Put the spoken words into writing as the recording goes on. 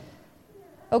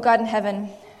O God in heaven,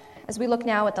 as we look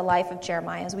now at the life of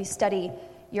Jeremiah, as we study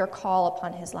your call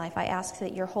upon his life, I ask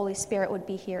that your Holy Spirit would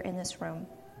be here in this room,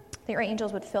 that your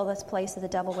angels would fill this place, that the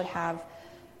devil would have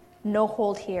no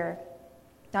hold here,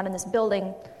 not in this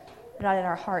building, not in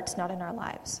our hearts, not in our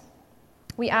lives.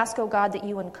 We ask, O God, that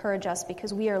you encourage us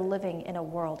because we are living in a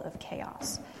world of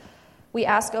chaos. We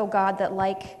ask, O God, that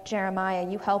like Jeremiah,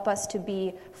 you help us to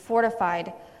be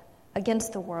fortified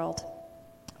against the world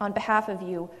on behalf of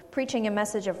you, preaching a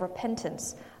message of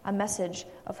repentance, a message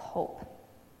of hope.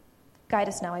 Guide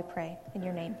us now, I pray. In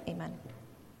your name, amen.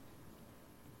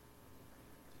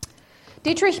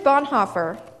 Dietrich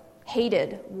Bonhoeffer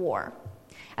hated war.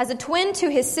 As a twin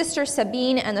to his sister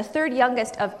Sabine and the third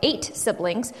youngest of 8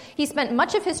 siblings, he spent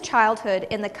much of his childhood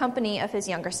in the company of his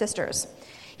younger sisters.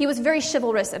 He was very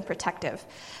chivalrous and protective.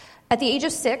 At the age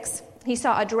of 6, he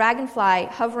saw a dragonfly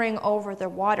hovering over the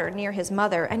water near his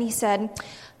mother, and he said,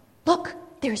 "Look,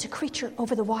 there's a creature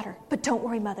over the water, but don't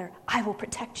worry, Mother, I will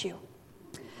protect you."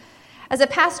 As a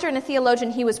pastor and a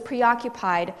theologian, he was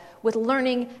preoccupied with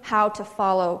learning how to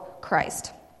follow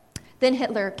Christ. Then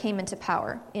Hitler came into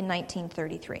power in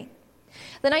 1933.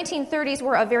 The 1930s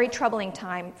were a very troubling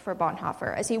time for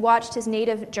Bonhoeffer as he watched his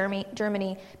native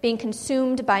Germany being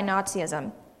consumed by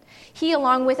Nazism. He,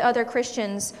 along with other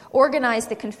Christians, organized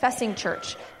the Confessing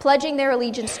Church, pledging their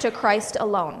allegiance to Christ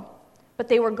alone. But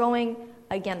they were going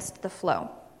against the flow.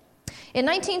 In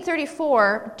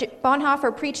 1934,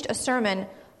 Bonhoeffer preached a sermon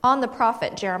on the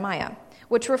prophet Jeremiah,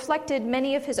 which reflected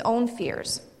many of his own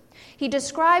fears. He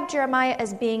described Jeremiah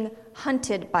as being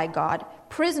hunted by God,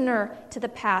 prisoner to the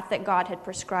path that God had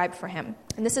prescribed for him.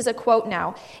 And this is a quote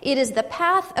now. "It is the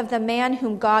path of the man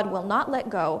whom God will not let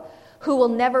go, who will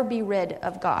never be rid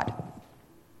of God."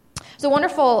 There's a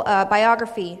wonderful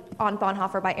biography on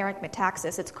Bonhoeffer by Eric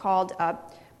Metaxas. It's called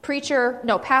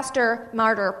Pastor,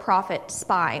 Martyr, Prophet,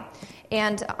 Spy.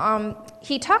 And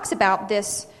he talks about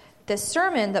this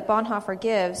sermon that Bonhoeffer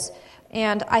gives,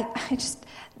 and I just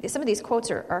some of these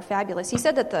quotes are fabulous. He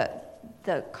said that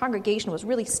the congregation was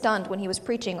really stunned when he was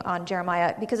preaching on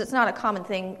Jeremiah because it's not a common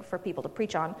thing for people to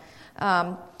preach on.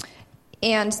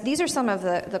 And these are some of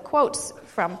the quotes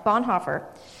from Bonhoeffer.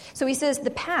 So he says,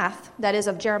 "The path, that is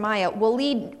of Jeremiah, will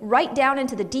lead right down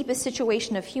into the deepest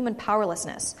situation of human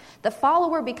powerlessness. The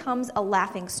follower becomes a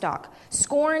laughingstock,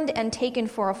 scorned and taken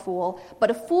for a fool, but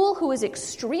a fool who is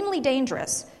extremely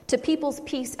dangerous to people's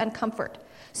peace and comfort,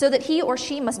 so that he or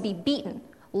she must be beaten,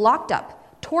 locked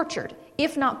up, tortured,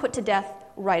 if not put to death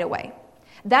right away.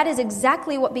 That is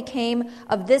exactly what became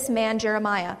of this man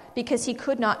Jeremiah, because he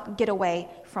could not get away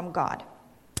from God."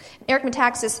 Eric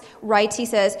Metaxas writes, he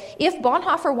says, "If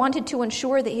Bonhoeffer wanted to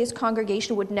ensure that his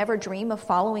congregation would never dream of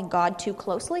following God too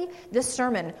closely, this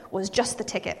sermon was just the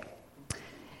ticket."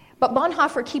 But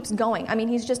Bonhoeffer keeps going. I mean,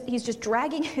 he's just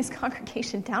dragging his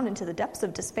congregation down into the depths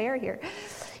of despair here.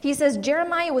 He says,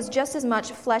 "Jeremiah was just as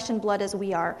much flesh and blood as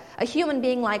we are, a human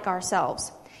being like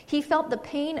ourselves. He felt the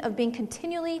pain of being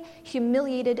continually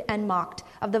humiliated and mocked,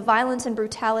 of the violence and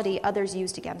brutality others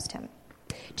used against him.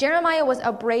 Jeremiah was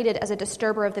upbraided as a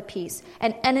disturber of the peace,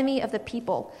 an enemy of the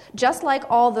people, just like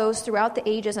all those throughout the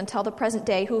ages until the present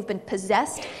day who have been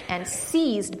possessed and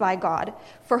seized by God,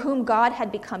 for whom God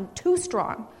had become too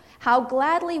strong. How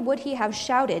gladly would he have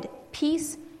shouted,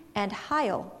 'Peace and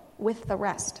Heil,' with the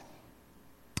rest."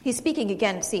 He's speaking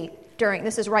again,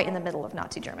 this is right in the middle of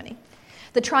Nazi Germany.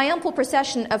 "The triumphal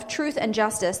procession of truth and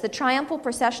justice, the triumphal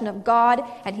procession of God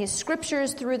and his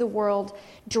scriptures through the world,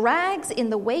 drags in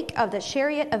the wake of the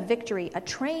chariot of victory a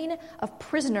train of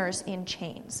prisoners in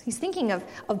chains." He's thinking of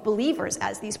believers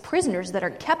as these prisoners that are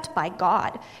kept by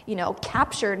God,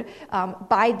 captured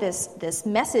by this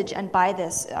message and by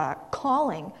this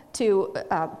calling to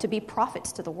be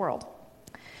prophets to the world.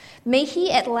 "May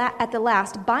he at the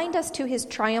last bind us to his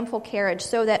triumphal carriage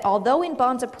so that although in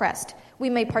bonds oppressed, we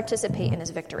may participate in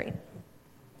his victory."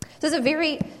 This is a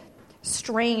very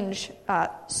strange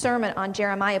sermon on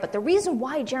Jeremiah, but the reason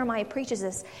why Jeremiah preaches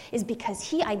this is because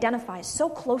he identifies so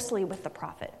closely with the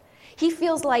prophet. He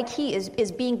feels like he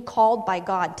is being called by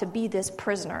God to be this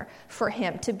prisoner for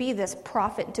him, to be this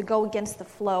prophet, to go against the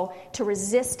flow, to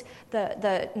resist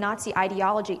the Nazi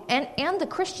ideology and the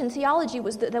Christian theology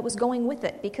that was going with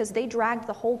it, because they dragged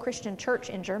the whole Christian church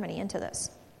in Germany into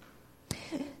this.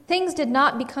 Things did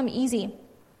not become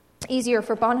easier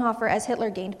for Bonhoeffer as Hitler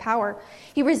gained power.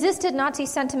 He resisted Nazi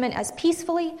sentiment as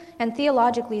peacefully and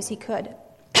theologically as he could.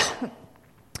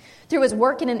 Through his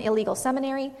work in an illegal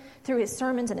seminary, through his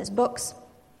sermons and his books.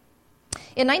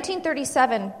 In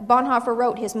 1937, Bonhoeffer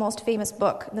wrote his most famous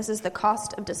book. This is The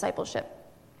Cost of Discipleship.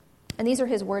 And these are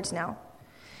his words now.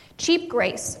 "Cheap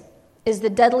grace is the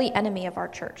deadly enemy of our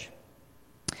church.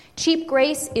 Cheap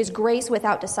grace is grace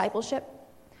without discipleship,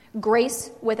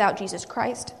 grace without Jesus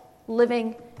Christ,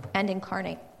 living and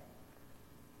incarnate.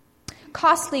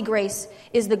 Costly grace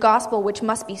is the gospel which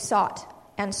must be sought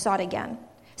and sought again.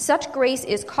 Such grace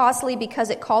is costly because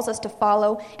it calls us to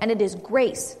follow, and it is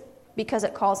grace because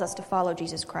it calls us to follow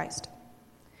Jesus Christ.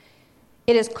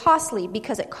 It is costly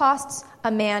because it costs a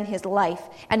man his life,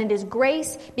 and it is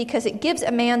grace because it gives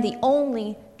a man the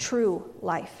only true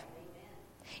life.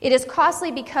 It is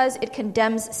costly because it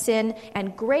condemns sin,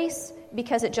 and grace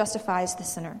because it justifies the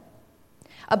sinner.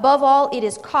 Above all, it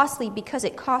is costly because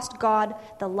it cost God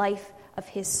the life of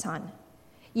his Son.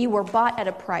 You were bought at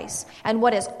a price, and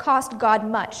what has cost God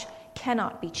much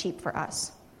cannot be cheap for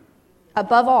us.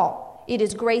 Above all, it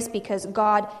is grace because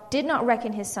God did not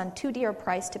reckon his Son too dear a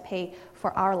price to pay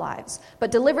for our lives,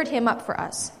 but delivered him up for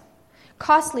us.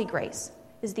 Costly grace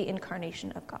is the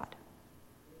incarnation of God.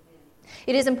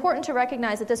 It is important to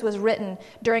recognize that this was written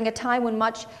during a time when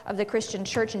much of the Christian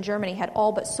church in Germany had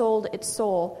all but sold its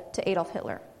soul to Adolf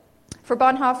Hitler. For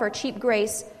Bonhoeffer, cheap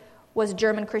grace was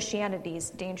German Christianity's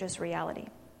dangerous reality.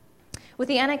 With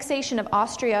the annexation of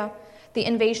Austria, the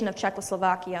invasion of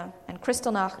Czechoslovakia, and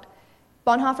Kristallnacht,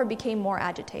 Bonhoeffer became more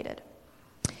agitated.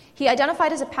 He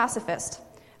identified as a pacifist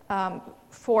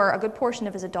for a good portion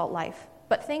of his adult life,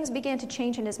 but things began to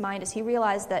change in his mind as he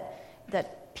realized that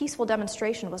peaceful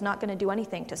demonstration was not going to do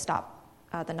anything to stop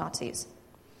the Nazis.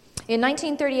 In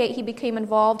 1938, he became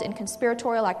involved in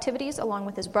conspiratorial activities along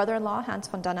with his brother-in-law, Hans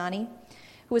von Dohnanyi,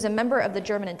 who was a member of the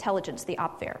German intelligence, the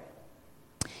Abwehr.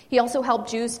 He also helped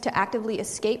Jews to actively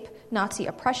escape Nazi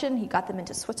oppression. He got them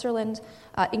into Switzerland,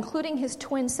 including his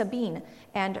twin Sabine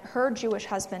and her Jewish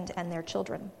husband and their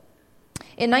children.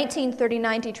 In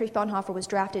 1939, Dietrich Bonhoeffer was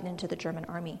drafted into the German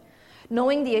army.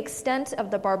 Knowing the extent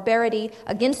of the barbarity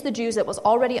against the Jews that was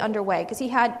already underway, because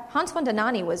Hans von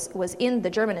Dohnanyi was in the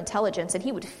German intelligence, and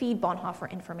he would feed Bonhoeffer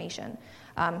information,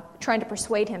 trying to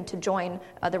persuade him to join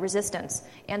the resistance.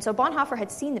 And so Bonhoeffer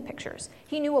had seen the pictures.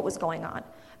 He knew what was going on.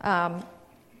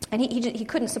 And he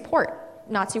couldn't support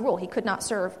Nazi rule. He could not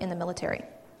serve in the military.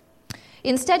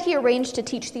 Instead, he arranged to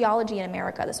teach theology in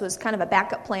America. This was kind of a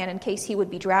backup plan in case he would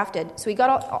be drafted. So he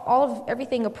got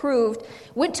everything approved,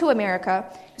 went to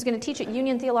America. He was going to teach at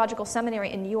Union Theological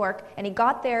Seminary in New York, and he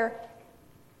got there,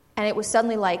 and it was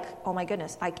suddenly like, oh my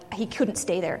goodness, he couldn't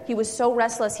stay there. He was so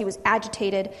restless. He was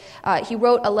agitated. He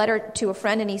wrote a letter to a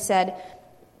friend, and he said,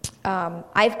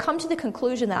 I've come to the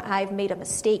conclusion that I've made a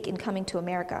mistake in coming to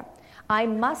America. I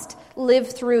must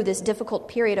live through this difficult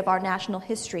period of our national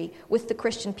history with the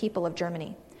Christian people of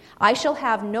Germany. I shall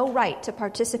have no right to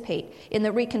participate in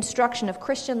the reconstruction of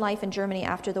Christian life in Germany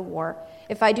after the war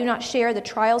if I do not share the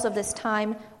trials of this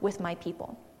time with my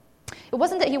people. It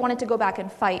wasn't that he wanted to go back and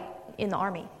fight in the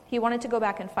army. He wanted to go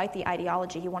back and fight the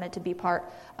ideology. He wanted to be part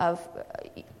of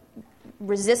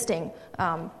resisting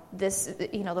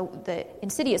the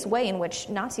insidious way in which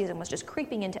Nazism was just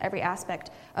creeping into every aspect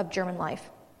of German life.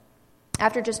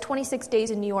 After just 26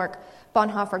 days in New York,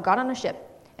 Bonhoeffer got on a ship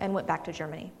and went back to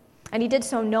Germany. And he did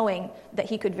so knowing that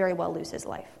he could very well lose his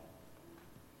life.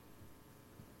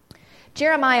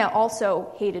 Jeremiah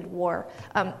also hated war.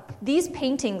 These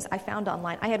paintings I found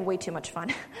online, I had way too much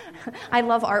fun. I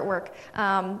love artwork,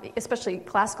 especially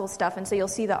classical stuff, and so you'll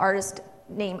see the artist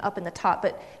name up in the top.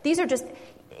 But these are just,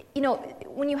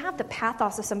 when you have the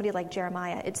pathos of somebody like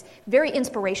Jeremiah, it's very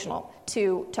inspirational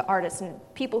to artists and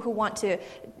people who want to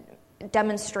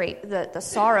demonstrate the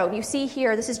sorrow. You see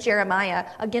here, this is Jeremiah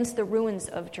against the ruins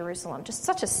of Jerusalem. Just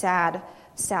such a sad,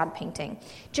 sad painting.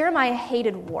 Jeremiah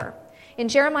hated war. In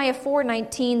Jeremiah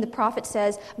 4:19, the prophet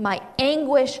says, my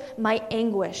anguish,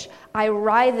 I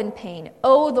writhe in pain.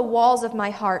 Oh, the walls of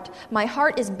my heart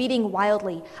is beating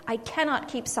wildly. I cannot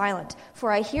keep silent,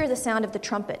 for I hear the sound of the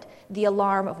trumpet, the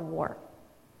alarm of war.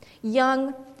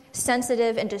 Young,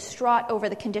 sensitive, and distraught over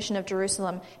the condition of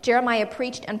Jerusalem, Jeremiah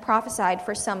preached and prophesied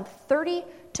for some 30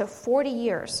 to 40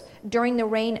 years during the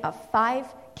reign of 5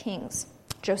 kings: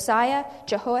 Josiah,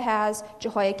 Jehoahaz,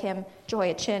 Jehoiakim,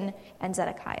 Jehoiachin, and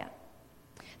Zedekiah.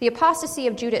 The apostasy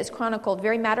of Judah is chronicled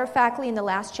very matter-of-factly in the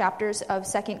last chapters of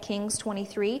 2 Kings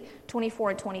 23, 24,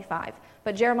 and 25.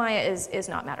 But Jeremiah is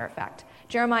not matter-of-fact.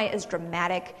 Jeremiah is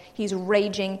dramatic. He's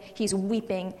raging. He's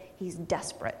weeping. He's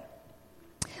desperate.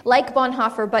 Like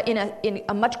Bonhoeffer, but in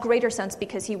a much greater sense,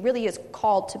 because he really is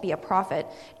called to be a prophet,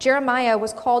 Jeremiah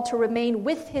was called to remain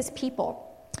with his people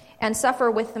and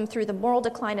suffer with them through the moral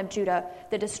decline of Judah,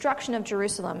 the destruction of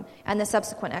Jerusalem, and the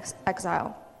subsequent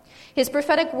exile. His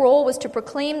prophetic role was to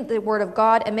proclaim the word of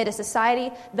God amid a society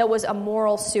that was a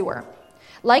moral sewer.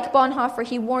 Like Bonhoeffer,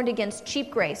 he warned against cheap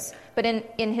grace, but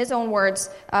in his own words,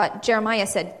 Jeremiah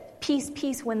said, peace,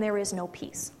 peace when there is no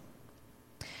peace.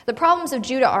 The problems of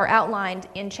Judah are outlined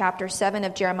in chapter 7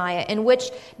 of Jeremiah, in which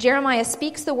Jeremiah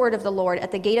speaks the word of the Lord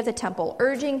at the gate of the temple,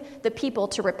 urging the people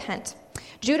to repent.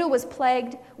 Judah was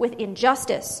plagued with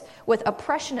injustice, with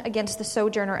oppression against the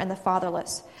sojourner and the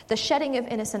fatherless, the shedding of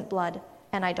innocent blood,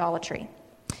 and idolatry.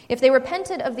 If they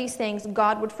repented of these things,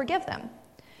 God would forgive them.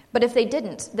 But if they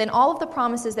didn't, then all of the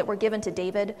promises that were given to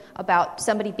David about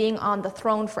somebody being on the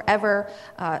throne forever,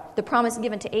 the promise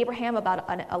given to Abraham about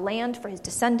a land for his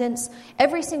descendants,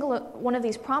 every single one of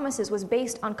these promises was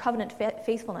based on covenant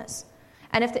faithfulness.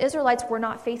 And if the Israelites were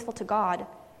not faithful to God,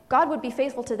 God would be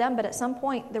faithful to them, but at some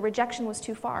point the rejection was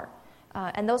too far,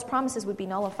 and those promises would be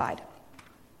nullified.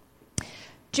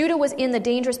 Judah was in the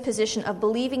dangerous position of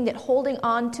believing that holding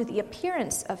on to the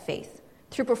appearance of faith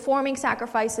through performing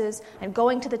sacrifices and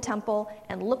going to the temple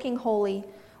and looking holy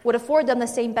would afford them the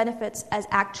same benefits as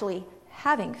actually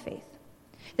having faith.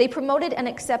 They promoted and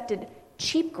accepted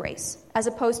cheap grace as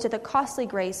opposed to the costly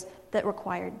grace that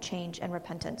required change and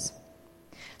repentance.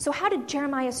 So how did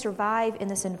Jeremiah survive in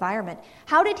this environment?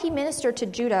 How did he minister to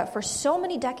Judah for so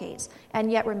many decades and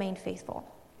yet remain faithful?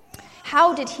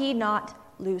 How did he not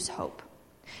lose hope?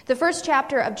 The first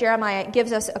chapter of Jeremiah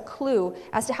gives us a clue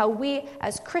as to how we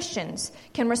as Christians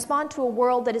can respond to a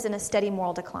world that is in a steady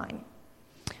moral decline,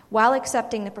 while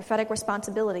accepting the prophetic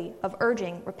responsibility of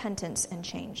urging repentance and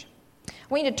change. I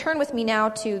want you to turn with me now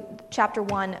to chapter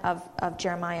 1 of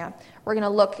Jeremiah. We're going to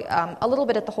look a little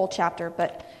bit at the whole chapter,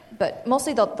 but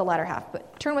mostly the latter half.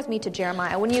 But turn with me to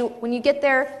Jeremiah. When you get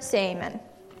there, say amen.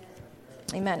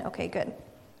 Amen. Okay, good.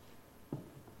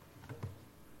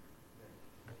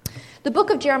 The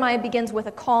book of Jeremiah begins with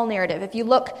a call narrative. If you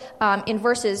look in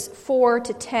verses 4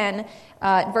 to 10,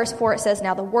 verse 4 it says,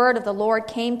 "Now the word of the Lord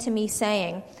came to me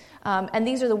saying," and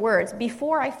these are the words,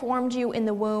 "Before I formed you in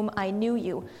the womb, I knew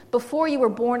you. Before you were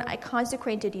born, I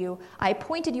consecrated you. I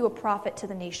appointed you a prophet to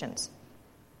the nations."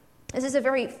 This is a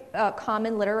very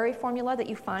common literary formula that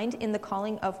you find in the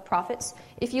calling of prophets.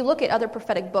 If you look at other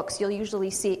prophetic books, you'll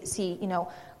usually see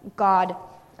God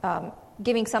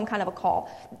giving some kind of a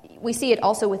call. We see it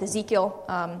also with Ezekiel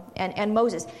and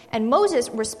Moses. And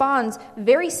Moses responds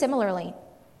very similarly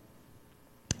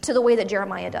to the way that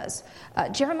Jeremiah does.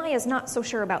 Jeremiah is not so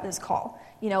sure about this call.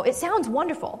 It sounds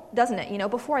wonderful, doesn't it?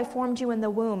 Before I formed you in the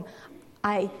womb,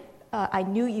 I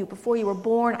knew you. Before you were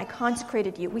born, I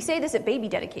consecrated you. We say this at baby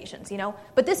dedications,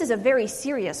 but this is a very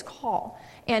serious call.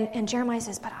 And Jeremiah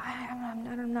says, but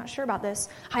I'm not sure about this.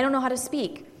 I don't know how to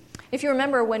speak. If you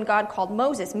remember when God called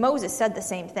Moses, Moses said the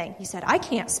same thing. He said, I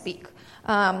can't speak.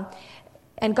 And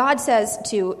God says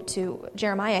to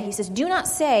Jeremiah, he says, do not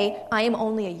say, I am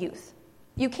only a youth.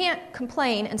 You can't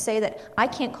complain and say that I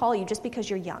can't call you just because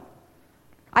you're young.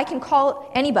 I can call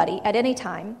anybody at any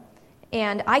time,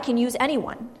 and I can use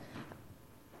anyone.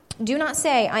 Do not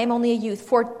say, I am only a youth,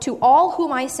 for to all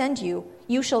whom I send you,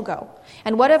 you shall go.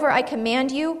 And whatever I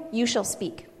command you, you shall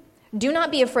speak. Do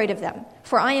not be afraid of them,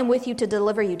 for I am with you to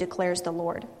deliver you, declares the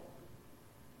Lord.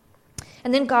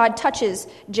 And then God touches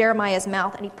Jeremiah's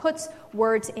mouth, and he puts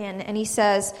words in, and he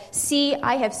says, see,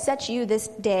 I have set you this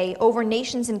day over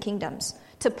nations and kingdoms,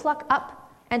 to pluck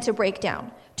up and to break down,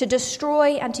 to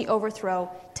destroy and to overthrow,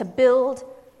 to build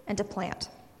and to plant.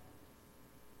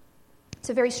 It's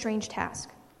a very strange task.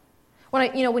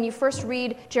 When you first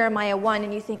read Jeremiah 1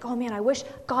 and you think, oh man, I wish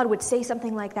God would say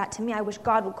something like that to me. I wish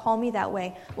God would call me that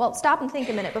way. Well, stop and think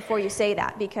a minute before you say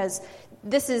that, because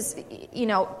this is,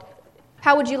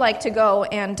 how would you like to go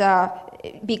and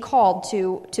be called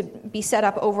to be set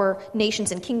up over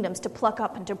nations and kingdoms, to pluck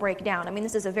up and to break down? I mean,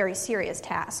 this is a very serious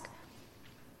task.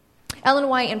 Ellen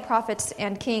White in Prophets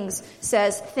and Kings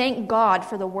says, thank God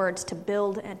for the words to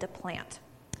build and to plant.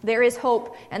 There is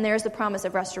hope, and there is the promise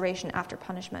of restoration after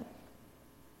punishment.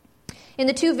 In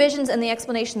the two visions and the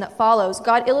explanation that follows,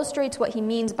 God illustrates what he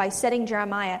means by setting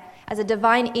Jeremiah as a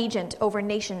divine agent over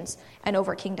nations and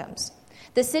over kingdoms.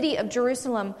 The city of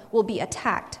Jerusalem will be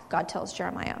attacked, God tells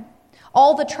Jeremiah.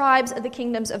 All the tribes of the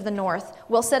kingdoms of the north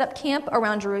will set up camp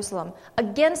around Jerusalem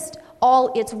against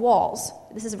all its walls.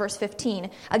 This is verse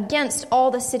 15. Against all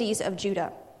the cities of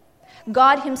Judah.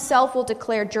 God himself will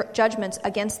declare judgments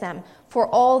against them for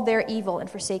all their evil in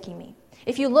forsaking me.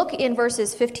 If you look in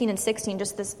verses 15 and 16,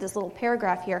 just this little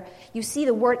paragraph here, you see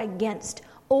the word against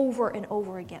over and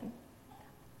over again.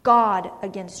 God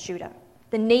against Judah.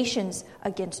 The nations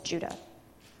against Judah.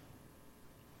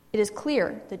 It is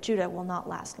clear that Judah will not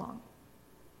last long.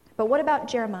 But what about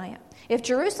Jeremiah? If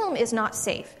Jerusalem is not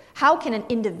safe, how can an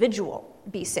individual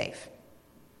be safe?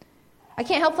 I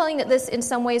can't help feeling that this in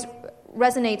some ways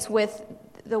resonates with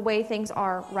the way things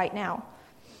are right now.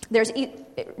 There's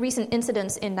recent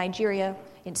incidents in Nigeria,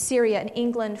 in Syria, in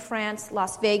England, France,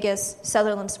 Las Vegas,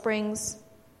 Sutherland Springs,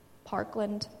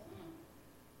 Parkland.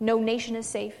 No nation is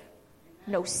safe.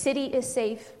 No city is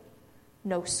safe.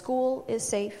 No school is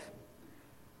safe.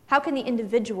 How can the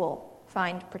individual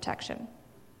find protection?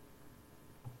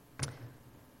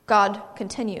 God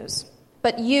continues,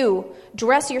 "But you,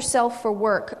 dress yourself for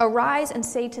work. Arise and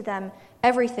say to them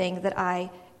everything that I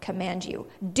command you.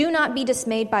 Do not be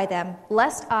dismayed by them,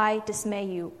 lest I dismay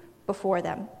you before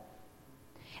them.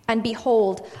 And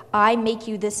behold, I make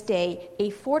you this day a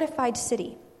fortified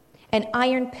city, an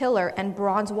iron pillar and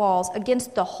bronze walls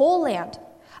against the whole land,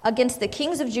 against the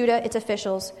kings of Judah, its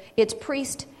officials, its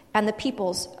priests, and the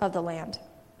peoples of the land.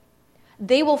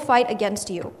 They will fight against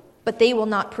you, but they will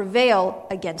not prevail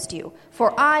against you,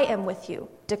 for I am with you,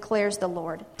 declares the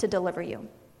Lord, to deliver you."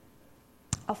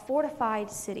 A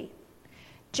fortified city.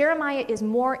 Jeremiah is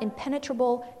more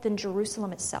impenetrable than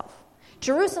Jerusalem itself.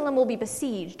 Jerusalem will be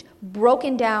besieged,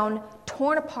 broken down,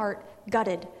 torn apart,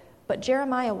 gutted, but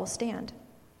Jeremiah will stand.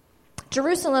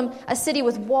 Jerusalem, a city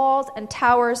with walls and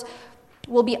towers,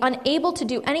 will be unable to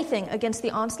do anything against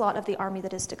the onslaught of the army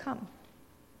that is to come.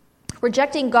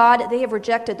 Rejecting God, they have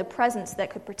rejected the presence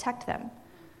that could protect them.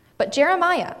 But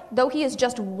Jeremiah, though he is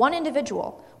just one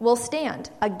individual, will stand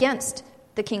against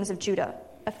the kings of Judah,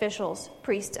 officials,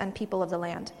 priests, and people of the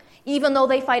land. Even though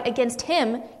they fight against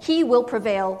him, he will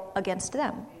prevail against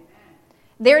them.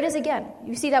 There it is again.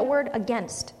 You see that word,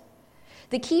 against.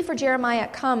 The key for Jeremiah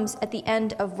comes at the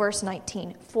end of verse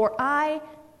 19. "For I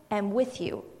am with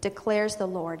you, declares the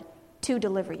Lord, to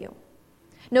deliver you."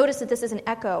 Notice that this is an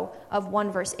echo of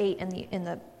 1 verse 8 in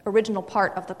the original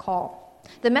part of the call.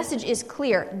 The message is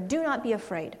clear. Do not be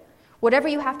afraid. Whatever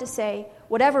you have to say,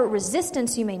 whatever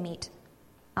resistance you may meet,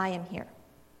 I am here.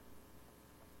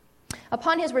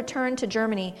 Upon his return to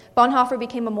Germany, Bonhoeffer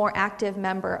became a more active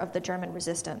member of the German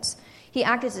resistance. He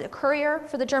acted as a courier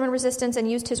for the German resistance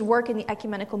and used his work in the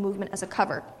ecumenical movement as a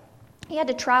cover. He had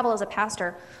to travel as a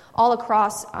pastor all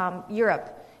across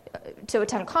Europe to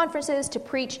attend conferences, to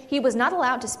preach. He was not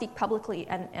allowed to speak publicly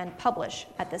and publish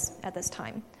at this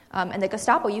time. And the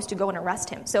Gestapo used to go and arrest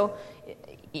him. So,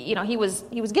 he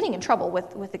was getting in trouble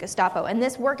with the Gestapo. And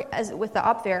this work with the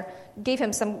Abwehr gave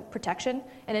him some protection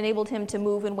and enabled him to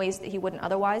move in ways that he wouldn't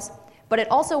otherwise. But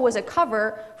it also was a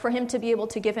cover for him to be able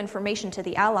to give information to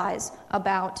the Allies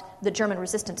about the German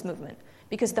resistance movement.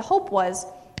 Because the hope was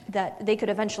that they could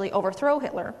eventually overthrow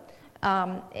Hitler,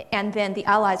 and then the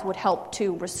Allies would help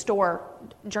to restore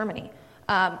Germany.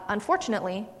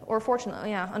 Unfortunately,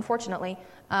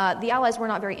 the Allies were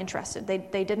not very interested.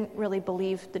 They didn't really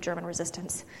believe the German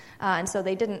resistance, and so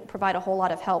they didn't provide a whole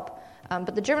lot of help.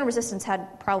 But the German resistance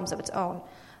had problems of its own.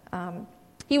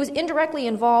 He was indirectly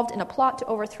involved in a plot to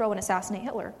overthrow and assassinate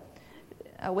Hitler,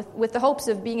 with the hopes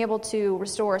of being able to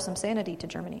restore some sanity to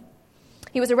Germany.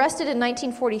 He was arrested in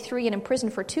 1943 and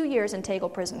imprisoned for 2 years in Tegel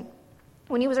prison.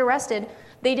 When he was arrested,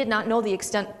 they did not know the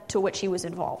extent to which he was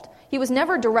involved. He was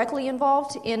never directly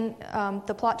involved in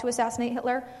the plot to assassinate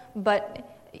Hitler, but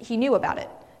he knew about it.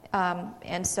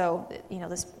 And so,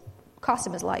 this cost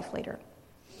him his life later.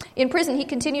 In prison, he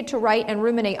continued to write and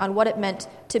ruminate on what it meant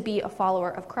to be a follower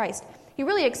of Christ. He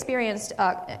really experienced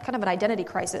kind of an identity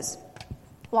crisis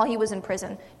while he was in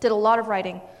prison, did a lot of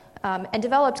writing, and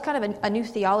developed kind of a new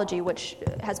theology, which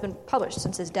has been published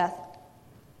since his death.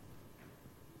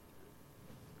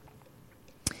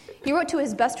 He wrote to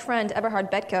his best friend,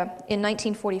 Eberhard Bethge, in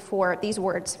 1944 these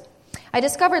words: "I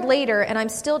discovered later, and I'm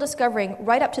still discovering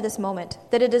right up to this moment,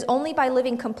 that it is only by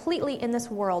living completely in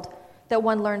this world that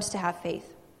one learns to have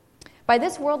faith. By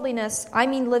this worldliness, I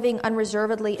mean living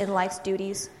unreservedly in life's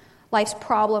duties, life's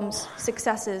problems,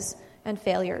 successes, and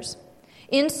failures.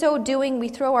 In so doing, we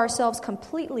throw ourselves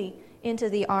completely into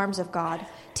the arms of God,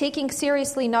 taking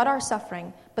seriously not our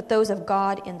suffering, but those of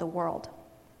God in the world.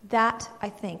 That, I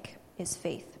think, is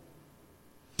faith."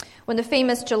 When the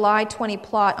famous July 20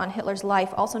 plot on Hitler's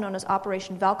life, also known as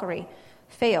Operation Valkyrie,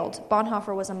 failed,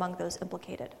 Bonhoeffer was among those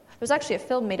implicated. There's actually a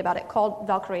film made about it called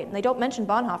Valkyrie, and they don't mention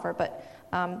Bonhoeffer, but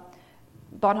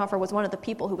Bonhoeffer was one of the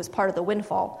people who was part of the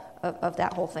windfall of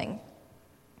that whole thing.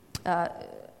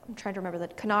 I'm trying to remember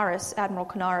that Admiral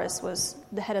Canaris was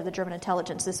the head of the German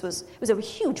intelligence. It was a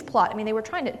huge plot. I mean, they were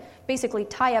trying to basically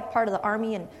tie up part of the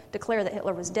army and declare that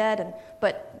Hitler was dead.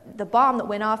 But the bomb that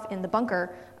went off in the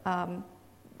bunker,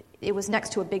 it was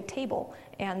next to a big table,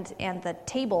 and the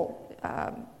table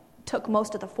took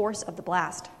most of the force of the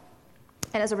blast.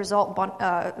 And as a result,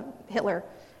 Hitler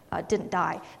didn't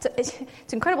die. So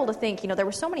it's incredible to think, there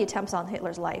were so many attempts on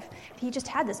Hitler's life. He just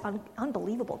had this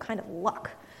unbelievable kind of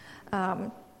luck.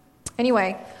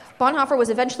 Anyway, Bonhoeffer was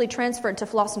eventually transferred to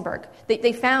Flossenburg.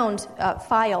 They found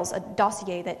files, a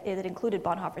dossier that included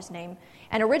Bonhoeffer's name.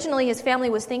 And originally his family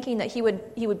was thinking that he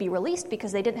would be released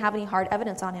because they didn't have any hard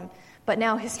evidence on him. But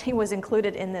now his name was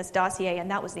included in this dossier,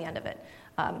 and that was the end of it.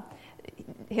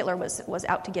 Hitler was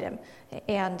out to get him.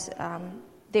 And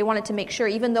they wanted to make sure,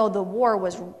 even though the war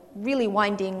was really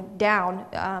winding down,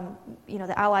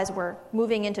 the Allies were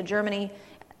moving into Germany.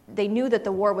 They knew that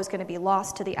the war was going to be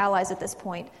lost to the Allies at this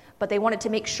point, but they wanted to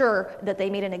make sure that they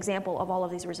made an example of all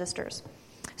of these resistors.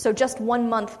 So just 1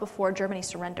 month before Germany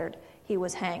surrendered, he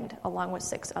was hanged along with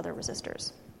 6 other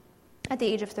resistors at the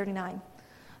age of 39.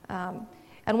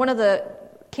 And one of the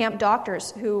camp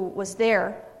doctors who was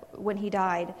there when he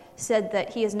died said that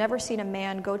he has never seen a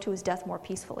man go to his death more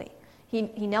peacefully.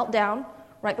 He knelt down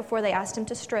right before they asked him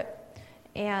to strip,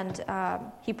 and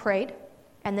he prayed,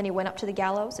 and then he went up to the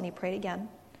gallows and he prayed again.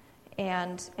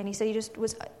 And he said he just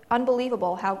was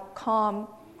unbelievable how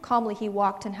calmly he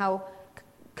walked and how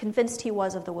convinced he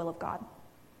was of the will of God.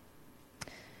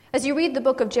 As you read the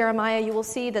book of Jeremiah, you will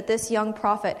see that this young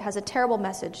prophet has a terrible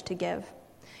message to give.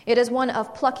 It is one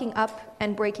of plucking up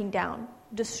and breaking down,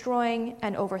 destroying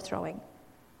and overthrowing.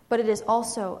 But it is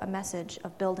also a message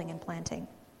of building and planting,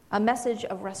 a message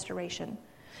of restoration.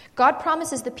 God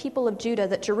promises the people of Judah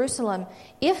that Jerusalem,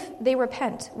 if they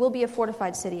repent, will be a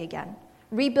fortified city again,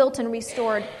 rebuilt and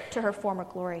restored to her former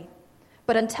glory.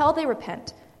 But until they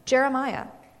repent, Jeremiah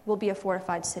will be a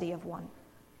fortified city of one.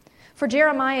 For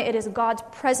Jeremiah, it is God's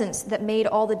presence that made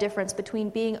all the difference between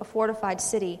being a fortified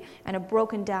city and a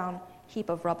broken down heap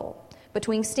of rubble,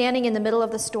 between standing in the middle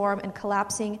of the storm and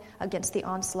collapsing against the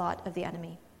onslaught of the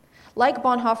enemy. Like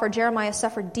Bonhoeffer, Jeremiah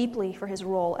suffered deeply for his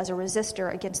role as a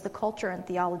resistor against the culture and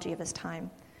theology of his time.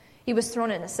 He was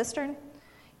thrown in a cistern.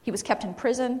 He was kept in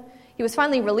prison. He was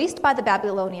finally released by the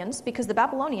Babylonians because the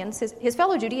Babylonians, his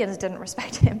fellow Judeans didn't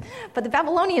respect him, but the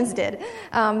Babylonians did.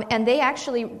 And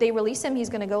they release him. He's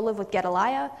going to go live with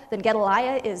Gedaliah. Then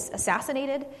Gedaliah is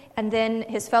assassinated, and then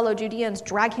his fellow Judeans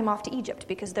drag him off to Egypt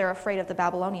because they're afraid of the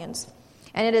Babylonians.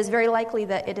 And it is very likely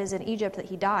that it is in Egypt that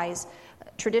he dies.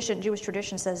 Jewish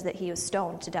tradition says that he was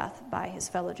stoned to death by his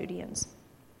fellow Judeans.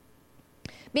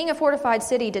 Being a fortified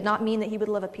city did not mean that he would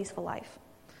live a peaceful life,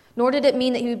 nor did it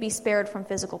mean that he would be spared from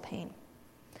physical pain.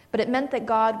 But it meant that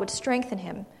God would strengthen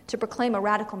him to proclaim a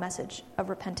radical message of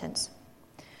repentance.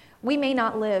 We may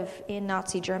not live in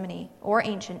Nazi Germany or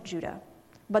ancient Judah,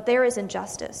 but there is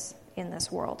injustice in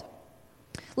this world.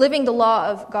 Living the law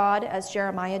of God as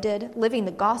Jeremiah did, living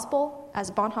the gospel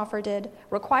as Bonhoeffer did,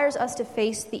 requires us to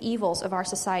face the evils of our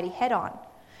society head on,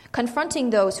 confronting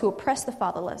those who oppress the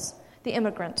fatherless, the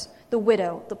immigrant, the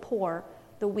widow, the poor,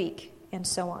 the weak, and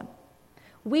so on.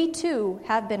 We too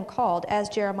have been called, as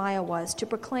Jeremiah was, to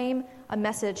proclaim a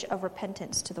message of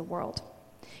repentance to the world.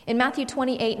 In Matthew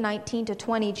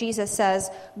 28:19-20, Jesus says,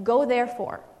 "Go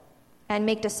therefore and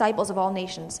make disciples of all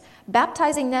nations,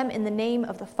 baptizing them in the name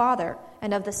of the Father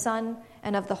and of the Son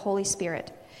and of the Holy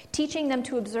Spirit, teaching them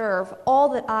to observe all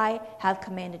that I have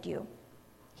commanded you."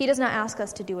 He does not ask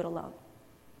us to do it alone.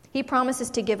 He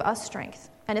promises to give us strength,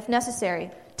 and if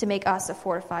necessary, to make us a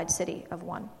fortified city of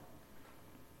one.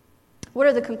 What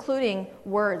are the concluding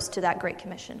words to that Great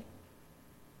Commission?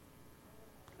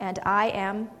 "And I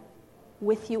am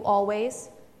with you always,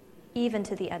 even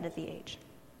to the end of the age."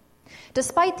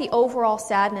 Despite the overall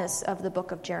sadness of the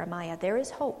book of Jeremiah, there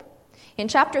is hope. In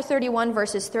chapter 31,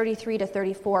 verses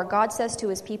 33-34, God says to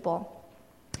his people,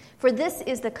 "For this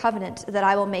is the covenant that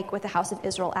I will make with the house of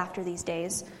Israel after these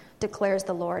days, declares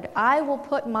the Lord. I will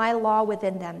put my law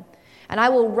within them, and I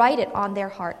will write it on their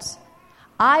hearts.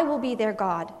 I will be their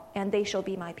God, and they shall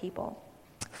be my people.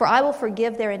 For I will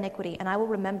forgive their iniquity, and I will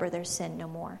remember their sin no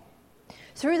more."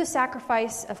 Through the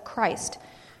sacrifice of Christ,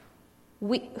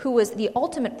 who was the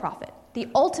ultimate prophet, the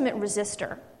ultimate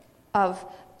resistor of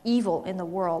evil in the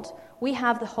world, we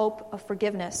have the hope of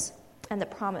forgiveness and the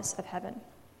promise of heaven.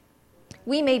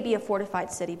 We may be a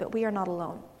fortified city, but we are not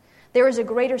alone. There is a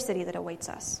greater city that awaits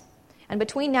us. And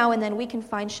between now and then, we can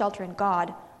find shelter in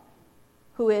God,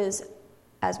 who is,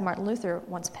 as Martin Luther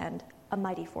once penned, a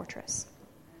mighty fortress.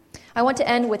 I want to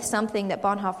end with something that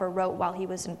Bonhoeffer wrote while he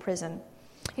was in prison.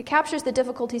 It captures the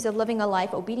difficulties of living a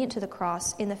life obedient to the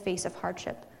cross in the face of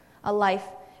hardship, a life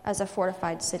as a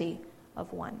fortified city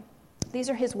of one. These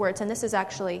are his words, and this is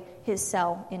actually his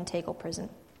cell in Tegel prison.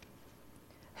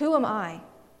 "Who am I?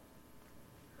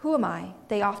 Who am I?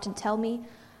 They often tell me.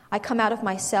 I come out of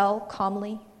my cell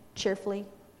calmly, cheerfully,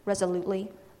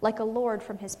 resolutely, like a lord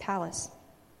from his palace.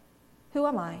 Who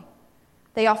am I?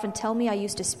 They often tell me I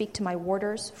used to speak to my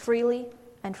warders freely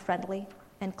and friendly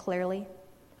and clearly,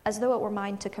 as though it were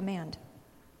mine to command.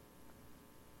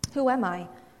 Who am I?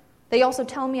 They also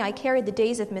tell me I carried the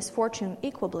days of misfortune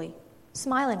equably,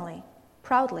 smilingly,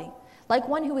 proudly, like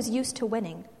one who is used to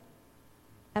winning.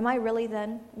 Am I really,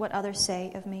 then, what others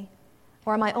say of me?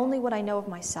 Or am I only what I know of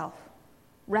myself?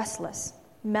 Restless,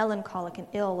 melancholic, and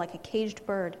ill like a caged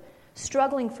bird,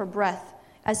 struggling for breath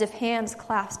as if hands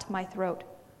clasped my throat,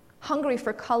 hungry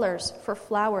for colors, for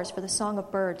flowers, for the song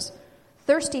of birds,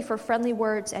 thirsty for friendly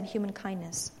words and human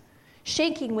kindness,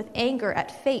 shaking with anger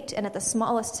at fate and at the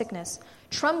smallest sickness,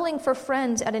 trembling for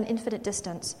friends at an infinite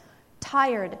distance,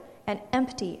 tired and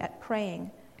empty at praying,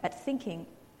 at thinking,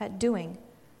 at doing,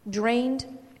 drained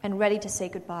and ready to say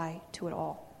goodbye to it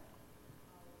all.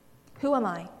 Who am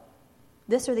I?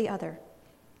 This or the other?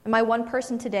 Am I one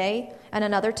person today and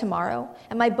another tomorrow?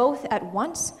 Am I both at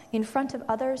once, in front of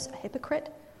others a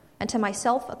hypocrite, and to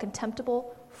myself a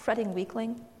contemptible, fretting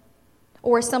weakling?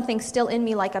 Or is something still in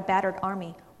me like a battered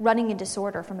army, running in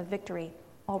disorder from a victory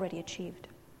already achieved?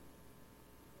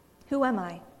 Who am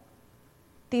I?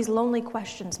 These lonely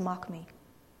questions mock me.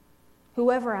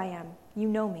 Whoever I am, you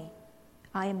know me.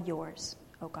 I am yours,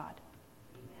 O God.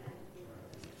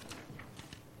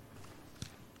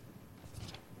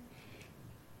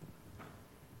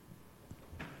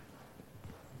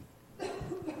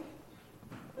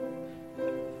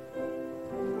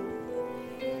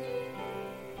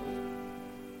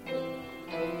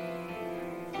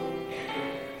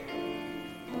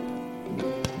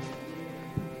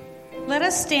 Let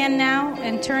us stand now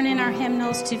and turn in our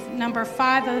hymnals to number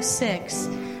 506,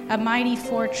 A Mighty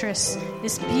Fortress,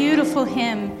 this beautiful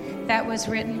hymn that was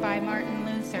written by Martin